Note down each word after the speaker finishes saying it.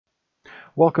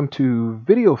Welcome to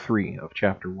video 3 of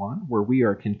chapter 1, where we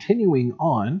are continuing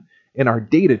on in our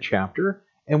data chapter,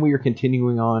 and we are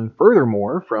continuing on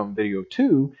furthermore from video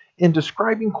 2 in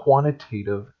describing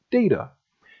quantitative data.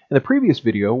 In the previous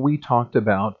video, we talked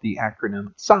about the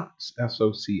acronym SOCS,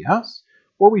 S-O-C-S,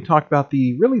 where we talked about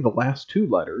the last two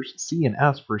letters, C and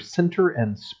S, for center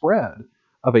and spread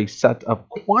of a set of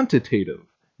quantitative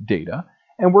data,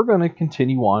 and we're going to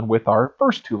continue on with our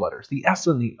first two letters, the S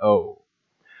and the O.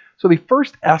 So the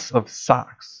first S of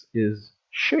SOCS is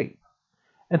shape.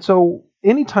 And so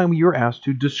anytime you're asked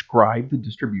to describe the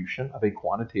distribution of a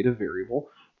quantitative variable,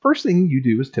 first thing you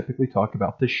do is typically talk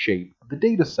about the shape of the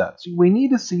data set. So we need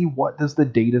to see what does the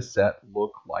data set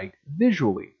look like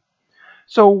visually.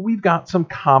 So we've got some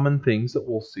common things that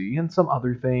we'll see and some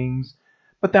other things,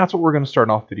 but that's what we're going to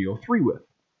start off video 3 with.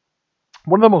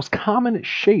 One of the most common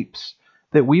shapes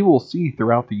that we will see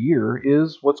throughout the year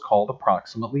is what's called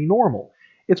approximately normal.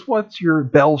 It's what's your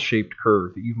bell-shaped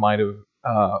curve that you might have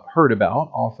heard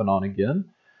about off and on again.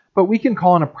 But we can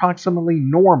call an approximately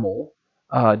normal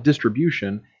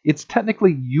distribution. It's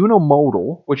technically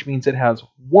unimodal, which means it has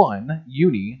one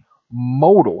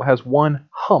unimodal, has one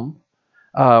hump.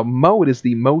 Mode is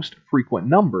the most frequent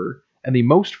number, and the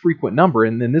most frequent number,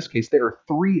 and in this case, there are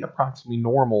three approximately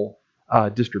normal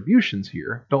distributions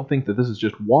here. Don't think that this is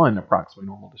just one approximately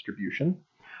normal distribution.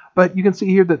 But you can see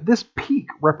here that this peak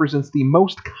represents the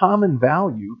most common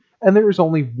value, and there is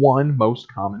only one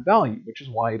most common value, which is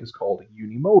why it is called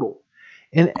unimodal.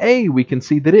 In A, we can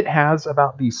see that it has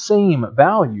about the same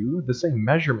value, the same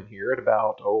measurement here at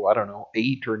about,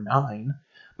 8 or 9,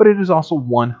 but it is also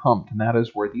one humped, and that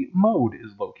is where the mode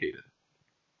is located.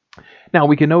 Now,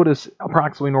 we can notice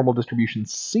approximately normal distribution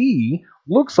C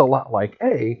looks a lot like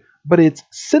A, but its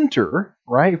center,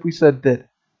 right? If we said that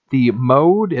the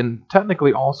mode and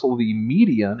technically also the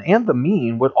median and the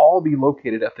mean would all be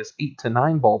located at this 8 to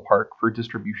 9 ballpark for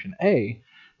distribution A,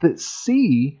 that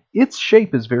C, its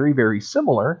shape is very, very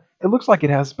similar. It looks like it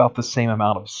has about the same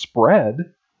amount of spread,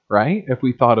 right? If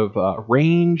we thought of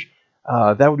range,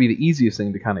 that would be the easiest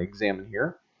thing to kind of examine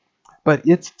here. But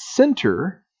its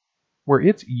center, where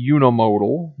its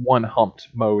unimodal, one humped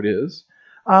mode is,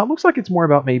 looks like it's more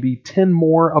about maybe 10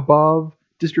 more above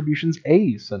distribution's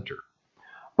A center.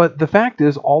 But the fact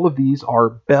is, all of these are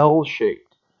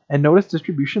bell-shaped. And notice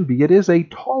distribution B, it is a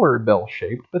taller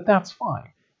bell-shaped, but that's fine.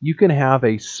 You can have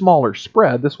a smaller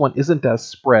spread. This one isn't as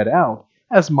spread out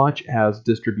as much as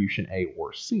distribution A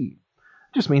or C.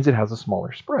 It just means it has a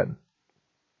smaller spread.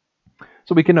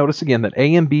 So we can notice again that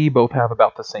A and B both have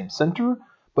about the same center,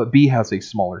 but B has a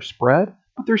smaller spread,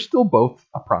 but they're still both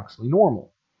approximately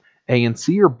normal. A and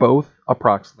C are both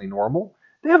approximately normal.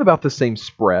 They have about the same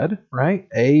spread, right?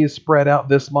 A is spread out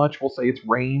this much. We'll say it's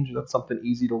range. That's something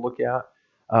easy to look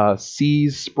at.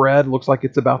 C's spread looks like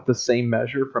it's about the same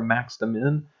measure from max to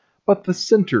min, but the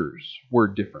centers were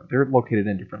different. They're located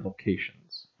in different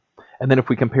locations. And then if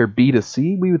we compare B to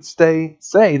C, we would say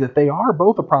that they are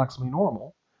both approximately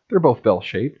normal. They're both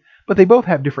bell-shaped, but they both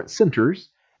have different centers,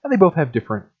 and they both have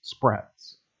different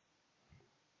spreads.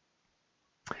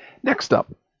 Next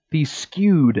up, the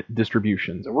skewed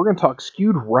distributions. And we're going to talk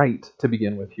skewed right to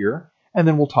begin with here, and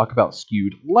then we'll talk about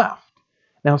skewed left.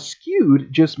 Now,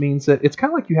 skewed just means that it's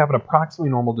kind of like you have an approximately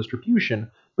normal distribution,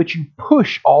 but you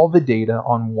push all the data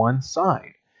on one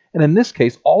side. And in this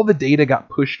case, all the data got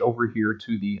pushed over here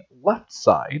to the left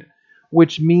side,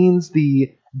 which means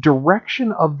the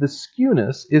direction of the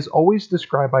skewness is always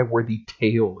described by where the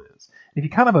tail is. If you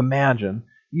kind of imagine,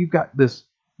 you've got this,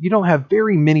 you don't have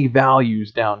very many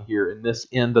values down here in this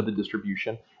end of the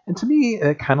distribution. And to me,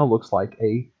 it kind of looks like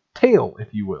a tail, if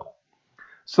you will.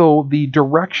 So the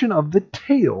direction of the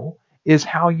tail is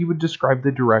how you would describe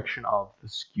the direction of the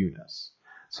skewness.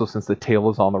 So since the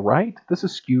tail is on the right, this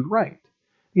is skewed right.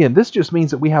 Again, this just means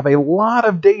that we have a lot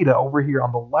of data over here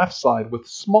on the left side with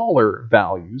smaller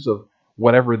values of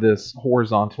whatever this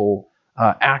horizontal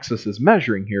axis is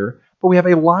measuring here. But we have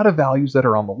a lot of values that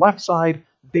are on the left side,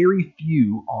 very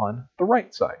few on the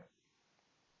right side.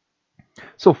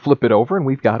 So flip it over and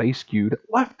we've got a skewed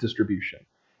left distribution.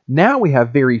 Now we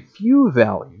have very few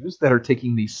values that are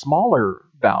taking these smaller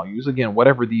values, again,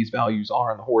 whatever these values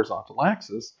are on the horizontal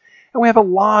axis, and we have a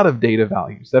lot of data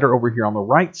values that are over here on the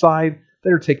right side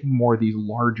that are taking more of these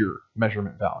larger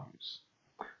measurement values.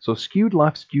 So skewed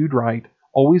left, skewed right,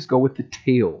 always go with the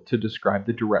tail to describe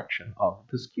the direction of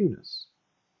the skewness.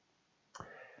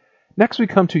 Next we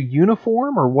come to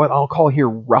uniform, or what I'll call here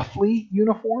roughly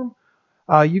uniform.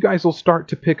 You guys will start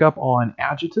to pick up on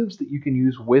adjectives that you can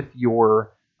use with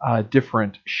your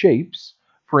different shapes.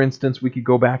 For instance, we could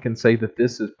go back and say that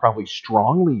this is probably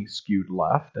strongly skewed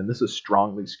left, and this is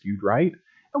strongly skewed right.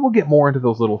 And we'll get more into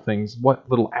those little things, what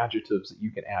little adjectives that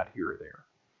you can add here or there.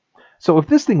 So if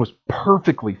this thing was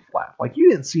perfectly flat, like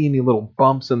you didn't see any little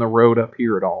bumps in the road up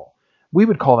here at all, we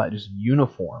would call that just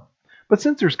uniform. But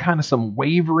since there's kind of some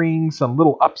wavering, some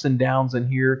little ups and downs in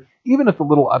here, even if the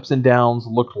little ups and downs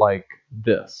look like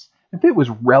this, if it was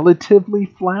relatively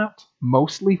flat,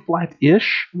 mostly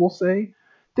flat-ish, we'll say,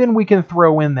 then we can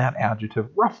throw in that adjective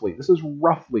roughly. This is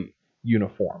roughly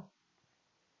uniform.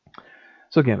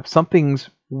 So again, if something's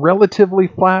relatively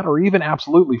flat or even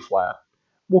absolutely flat,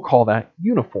 we'll call that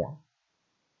uniform.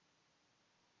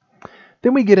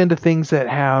 Then we get into things that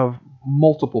have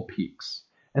multiple peaks.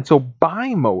 And so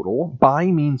bimodal, bi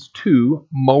means two.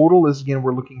 Modal is, again,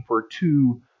 we're looking for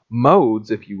two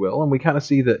modes, if you will. And we kind of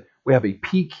see that we have a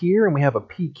peak here and we have a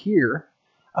peak here.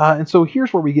 And so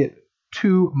here's where we get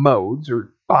two modes,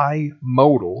 or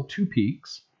bimodal, two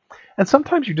peaks. And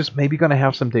sometimes you're just maybe going to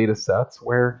have some data sets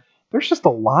where there's just a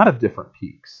lot of different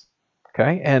peaks.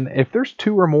 Okay, and if there's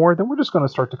two or more, then we're just going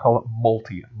to start to call it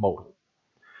multimodal.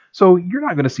 So you're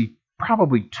not going to see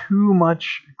probably too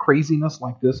much craziness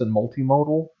like this in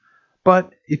multimodal,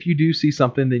 but if you do see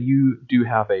something, then you do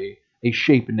have a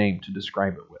shape name to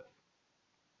describe it with.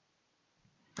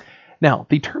 Now,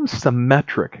 the term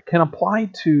symmetric can apply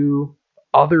to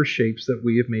other shapes that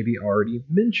we have maybe already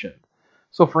mentioned.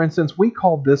 So for instance, we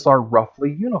called this our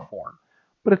roughly uniform,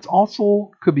 but it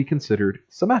also could be considered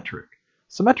symmetric.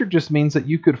 Symmetric just means that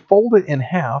you could fold it in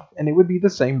half and it would be the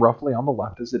same roughly on the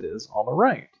left as it is on the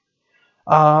right.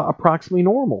 Approximately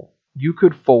normal. You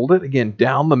could fold it, again,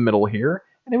 down the middle here,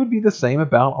 and it would be the same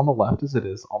about on the left as it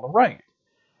is on the right.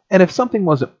 And if something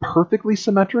wasn't perfectly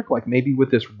symmetric, like maybe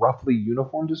with this roughly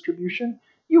uniform distribution,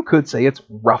 you could say it's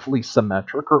roughly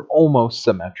symmetric or almost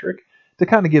symmetric to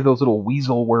kind of give those little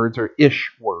weasel words or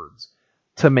ish words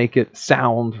to make it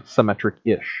sound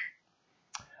symmetric-ish.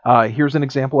 Here's an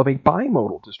example of a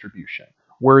bimodal distribution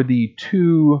where the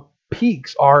two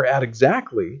peaks are at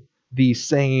exactly the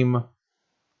same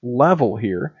level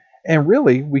here. And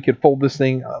really, we could fold this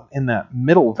thing in that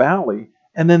middle valley,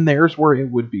 and then there's where it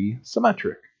would be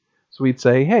symmetric. So we'd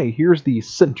say, hey, here's the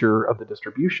center of the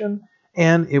distribution,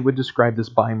 and it would describe this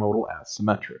bimodal as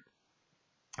symmetric.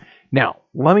 Now,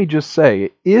 let me just say,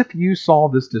 if you saw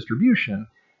this distribution,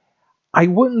 I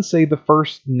wouldn't say the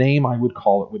first name I would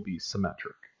call it would be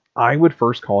symmetric. I would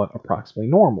first call it approximately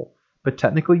normal, but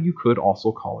technically you could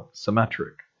also call it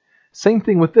symmetric. Same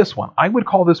thing with this one. I would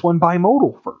call this one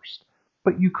bimodal first,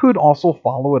 but you could also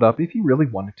follow it up if you really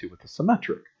wanted to with the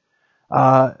symmetric.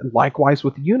 Likewise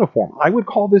with the uniform. I would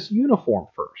call this uniform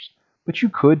first, but you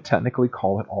could technically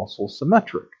call it also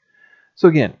symmetric. So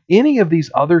again, any of these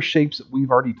other shapes that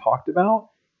we've already talked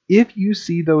about, if you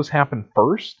see those happen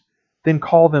first, then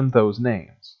call them those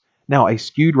names. Now, a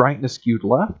skewed right and a skewed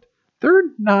left, they're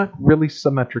not really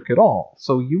symmetric at all.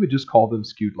 So you would just call them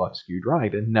skewed left, skewed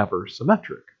right, and never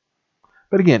symmetric.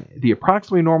 But again, the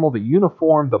approximately normal, the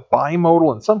uniform, the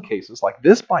bimodal, in some cases, like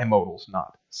this bimodal is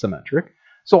not symmetric.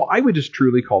 So I would just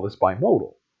truly call this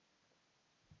bimodal.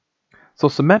 So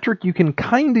symmetric you can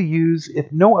kind of use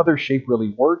if no other shape really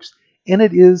works, and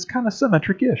it is kind of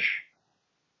symmetric-ish.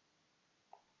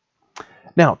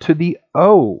 Now, to the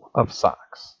O of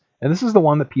socks. And this is the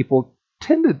one that people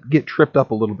tend to get tripped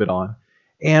up a little bit on.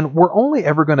 And we're only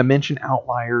ever going to mention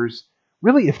outliers,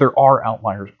 really, if there are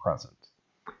outliers present.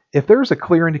 If there's a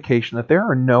clear indication that there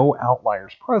are no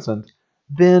outliers present,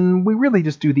 then we really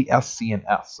just do the S, C, and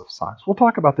S of socks. We'll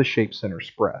talk about the shape center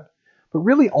spread. But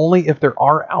really only if there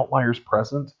are outliers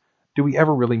present do we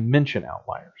ever really mention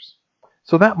outliers.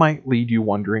 So that might lead you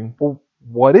wondering, well,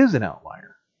 what is an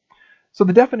outlier? So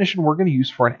the definition we're going to use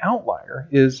for an outlier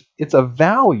is it's a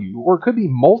value, or it could be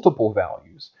multiple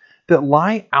values, that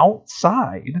lie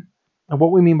outside. And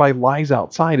what we mean by lies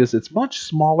outside is it's much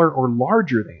smaller or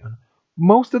larger than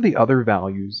most of the other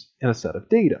values in a set of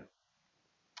data.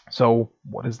 So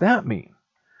what does that mean?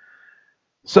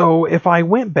 So if I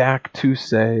went back to,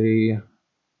 say,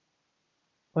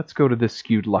 let's go to this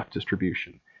skewed left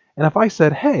distribution. And if I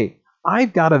said, hey,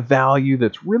 I've got a value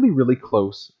that's really, really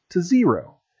close to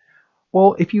 0.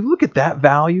 Well, if you look at that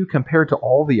value compared to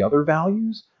all the other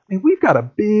values, I mean, we've got a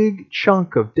big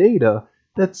chunk of data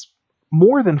that's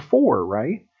more than 4,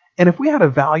 right? And if we had a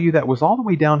value that was all the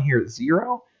way down here at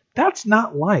 0, that's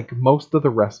not like most of the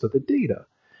rest of the data.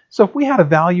 So if we had a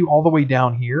value all the way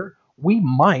down here, we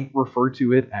might refer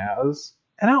to it as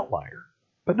an outlier.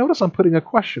 But notice I'm putting a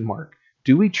question mark.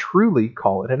 Do we truly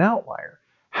call it an outlier?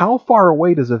 How far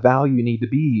away does a value need to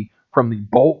be from the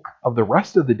bulk of the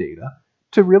rest of the data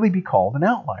to really be called an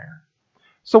outlier?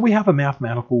 So we have a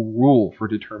mathematical rule for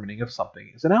determining if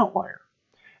something is an outlier.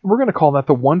 And we're going to call that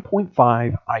the 1.5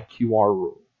 IQR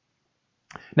rule.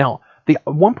 Now, the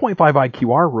 1.5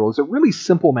 IQR rule is a really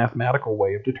simple mathematical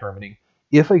way of determining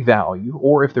if a value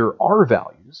or if there are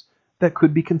values that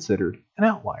could be considered an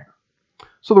outlier.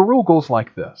 So the rule goes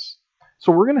like this.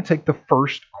 So we're going to take the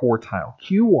first quartile,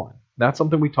 Q1. That's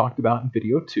something we talked about in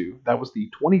video 2. That was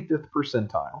the 25th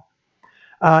percentile.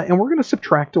 And we're going to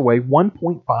subtract away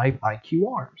 1.5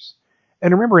 IQRs.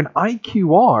 And remember, an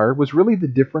IQR was really the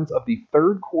difference of the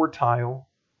third quartile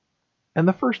and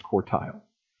the first quartile.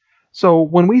 So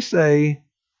when we say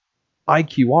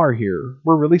IQR here,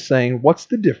 we're really saying what's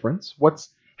the difference?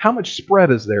 How much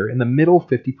spread is there in the middle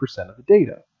 50% of the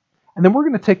data? And then we're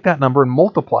going to take that number and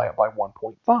multiply it by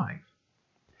 1.5.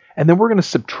 And then we're going to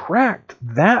subtract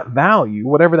that value,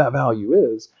 whatever that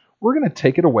value is, we're going to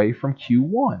take it away from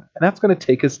Q1. And that's going to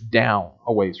take us down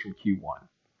a ways from Q1.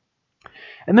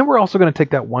 And then we're also going to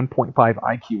take that 1.5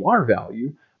 IQR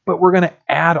value, but we're going to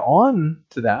add on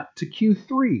to that to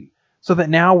Q3, so that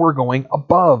now we're going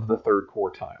above the third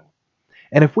quartile.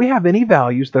 And if we have any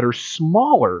values that are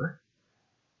smaller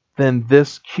than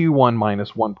this Q1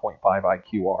 minus 1.5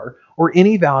 IQR, or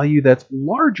any value that's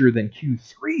larger than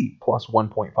Q3 plus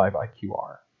 1.5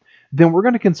 IQR, then we're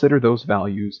going to consider those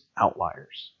values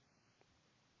outliers.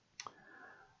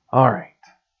 All right,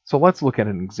 so let's look at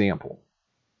an example.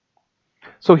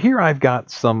 So here I've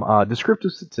got some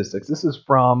descriptive statistics. This is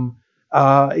from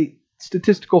a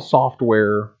statistical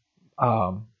software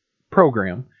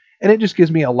program, and it just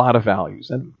gives me a lot of values.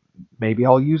 And maybe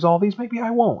I'll use all these, maybe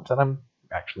I won't, and I'm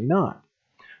actually not.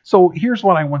 So here's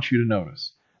what I want you to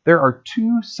notice. There are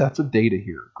two sets of data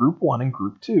here, group 1 and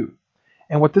group 2.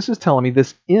 And what this is telling me,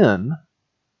 this N,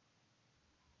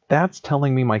 that's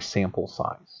telling me my sample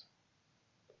size.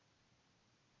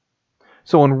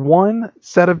 So in one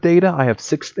set of data, I have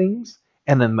 6 things,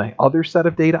 and then my other set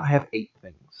of data, I have 8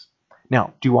 things.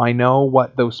 Now, do I know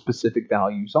what those specific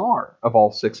values are of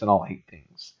all 6 and all 8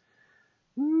 things?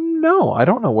 No, I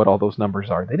don't know what all those numbers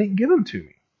are. They didn't give them to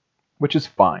me, which is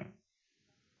fine.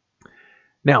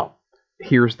 Now,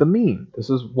 here's the mean.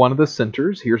 This is one of the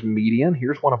centers. Here's median.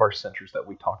 Here's one of our centers that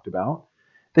we talked about.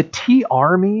 The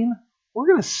TR mean, we're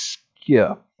going to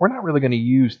skip. We're not really going to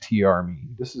use TR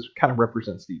mean. This is kind of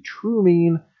represents the true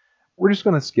mean. We're just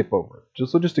going to skip over it.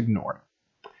 So just ignore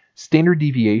it. Standard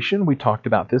deviation, we talked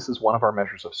about this as one of our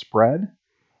measures of spread.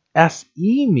 SE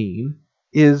mean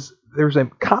is, there's a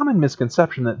common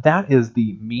misconception that that is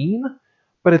the mean,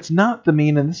 but it's not the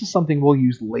mean, and this is something we'll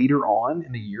use later on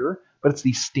in the year, but it's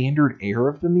the standard error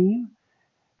of the mean.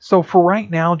 So for right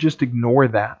now, just ignore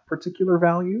that particular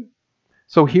value.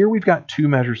 So here we've got 2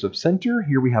 measures of center.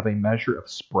 Here we have a measure of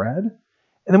spread.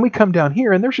 And then we come down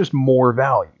here, and there's just more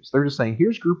values. They're just saying,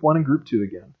 here's group 1 and group 2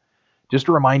 again. Just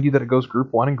to remind you that it goes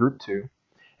group 1 and group 2.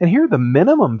 And here are the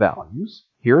minimum values.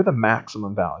 Here are the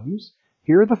maximum values.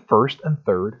 Here are the first and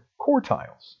third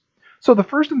quartiles. So the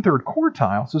first and third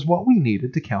quartiles is what we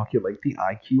needed to calculate the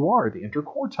IQR, the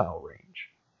interquartile range.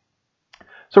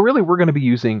 So really, we're going to be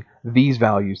using these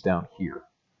values down here.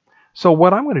 So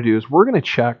what I'm going to do is we're going to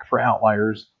check for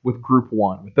outliers with group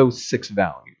 1, with those 6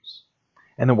 values.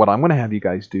 And then what I'm going to have you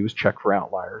guys do is check for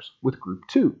outliers with group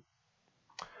 2.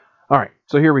 All right,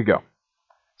 so here we go.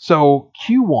 So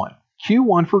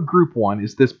Q1 for group 1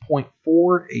 is this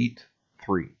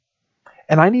 0.483.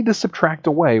 And I need to subtract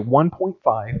away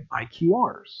 1.5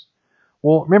 IQRs.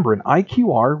 Well, remember, an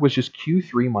IQR was just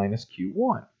Q3 minus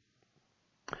Q1.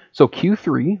 So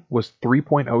Q3 was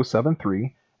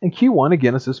 3.073, and Q1,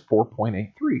 again, is this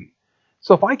 4.83.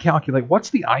 So if I calculate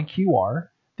what's the IQR,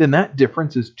 then that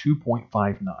difference is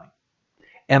 2.59.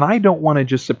 And I don't want to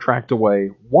just subtract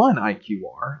away 1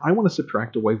 IQR. I want to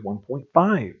subtract away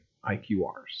 1.5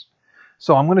 IQRs.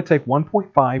 So I'm going to take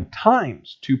 1.5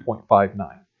 times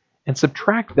 2.59 and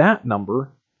subtract that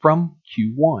number from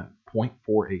Q1,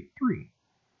 0.483.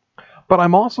 But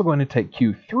I'm also going to take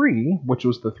Q3, which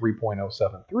was the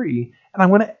 3.073, and I'm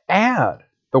going to add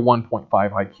the 1.5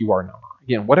 IQR number.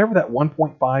 Again, whatever that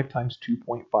 1.5 times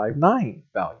 2.59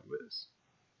 value is.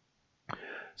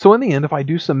 So in the end, if I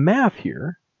do some math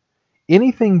here,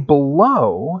 anything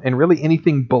below, and really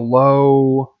anything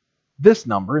below this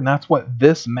number, and that's what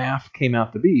this math came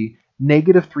out to be,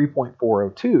 negative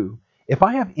 3.402, if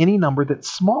I have any number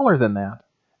that's smaller than that,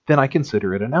 then I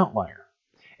consider it an outlier.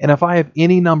 And if I have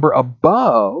any number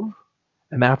above,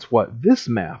 and that's what this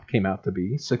math came out to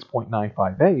be,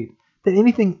 6.958, then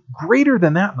anything greater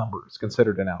than that number is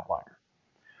considered an outlier.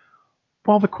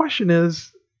 Well, the question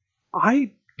is,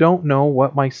 I don't know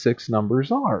what my 6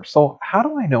 numbers are. So how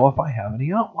do I know if I have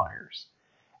any outliers?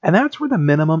 And that's where the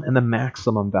minimum and the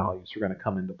maximum values are going to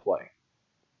come into play.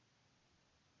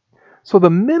 So the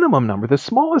minimum number, the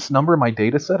smallest number in my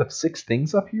data set of 6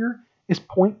 things up here, is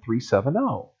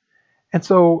 0.370. And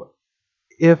so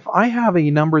if I have a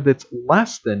number that's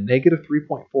less than negative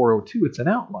 3.402, it's an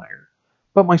outlier.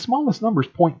 But my smallest number is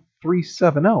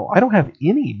 0.370. I don't have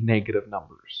any negative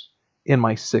numbers in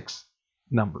my 6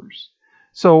 numbers.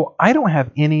 So I don't have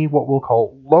any what we'll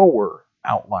call lower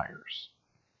outliers.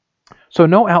 So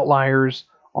no outliers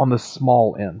on the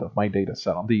small end of my data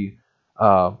set, on the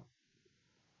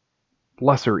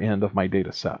lesser end of my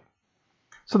data set.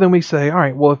 So then we say, all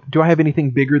right, well, do I have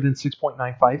anything bigger than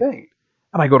 6.958?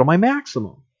 And I go to my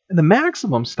maximum. And the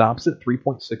maximum stops at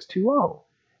 3.620.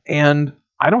 And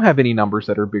I don't have any numbers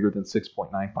that are bigger than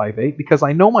 6.958 because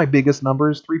I know my biggest number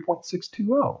is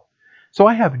 3.620. So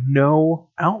I have no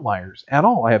outliers at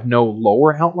all. I have no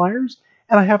lower outliers,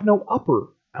 and I have no upper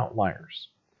outliers.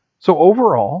 So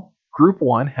overall, group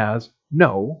 1 has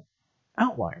no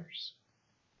outliers.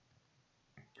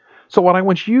 So what I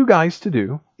want you guys to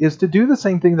do is to do the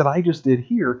same thing that I just did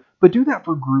here, but do that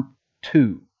for group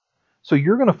 2. So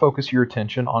you're going to focus your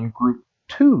attention on group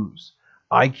 2's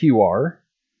IQR.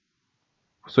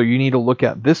 So you need to look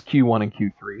at this Q1 and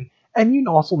Q3, and you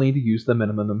also need to use the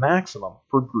minimum and maximum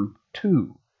for group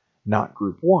 2, not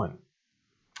group 1.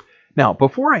 Now,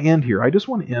 before I end here, I just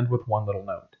want to end with one little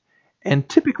note. And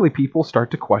typically people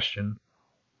start to question,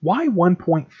 why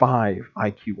 1.5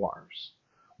 IQRs?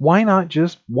 Why not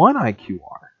just 1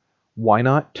 IQR? Why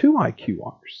not 2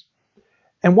 IQRs?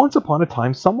 And once upon a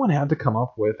time, someone had to come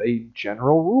up with a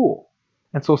general rule.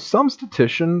 And so some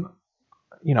statistician,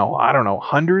 I don't know,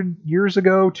 100 years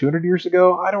ago, 200 years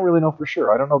ago, I don't really know for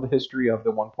sure. I don't know the history of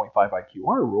the 1.5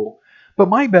 IQR rule. But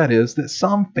my bet is that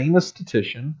some famous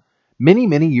statistician many,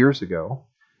 many years ago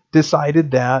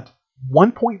decided that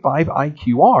 1.5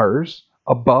 IQRs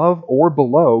above or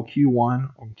below Q1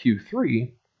 or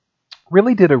Q3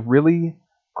 really did a really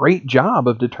great job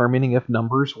of determining if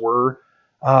numbers were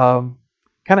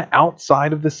kind of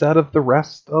outside of the set of the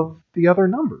rest of the other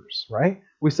numbers, right?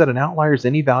 We said an outlier is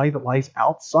any value that lies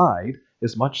outside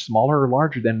is much smaller or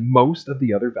larger than most of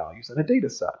the other values in a data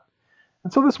set.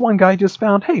 And so this one guy just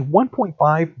found, hey,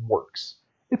 1.5 works.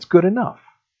 It's good enough.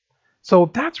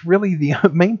 So that's really the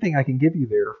main thing I can give you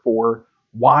there for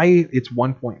why it's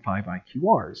 1.5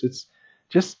 IQRs. It's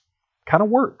just kind of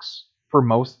works for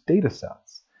most data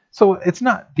sets. So it's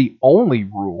not the only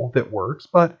rule that works,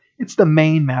 but it's the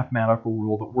main mathematical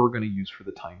rule that we're going to use for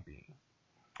the time being.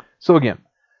 So again,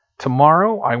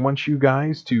 tomorrow I want you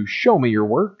guys to show me your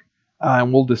work,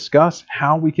 and we'll discuss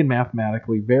how we can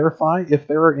mathematically verify if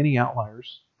there are any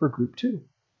outliers for group 2.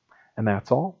 And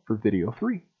that's all for video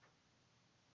 3.